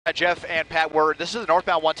Jeff and Pat, this is the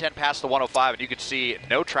northbound 110 past the 105, and you can see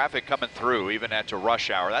no traffic coming through even at rush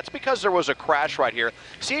hour. That's because there was a crash right here.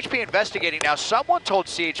 CHP investigating now. Someone told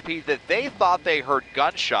CHP that they thought they heard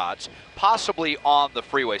gunshots, possibly on the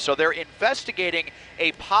freeway. So they're investigating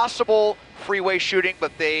a possible freeway shooting,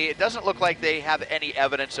 but it doesn't look like they have any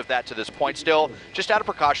evidence of that to this point. Still, just out of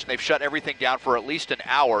precaution, they've shut everything down for at least an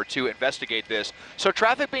hour to investigate this. So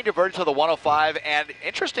traffic being diverted to the 105, and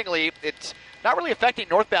interestingly, it's not really affecting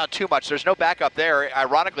northbound too much. There's no backup there.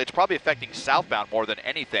 Ironically, it's probably affecting southbound more than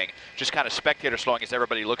anything. Just kind of spectator slowing as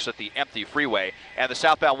everybody looks at the empty freeway. And the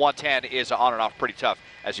southbound 110 is on and off pretty tough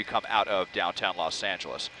as you come out of downtown Los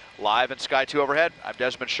Angeles. Live in Sky 2 overhead, I'm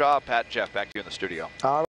Desmond Shaw. Pat and Jeff, back to you in the studio.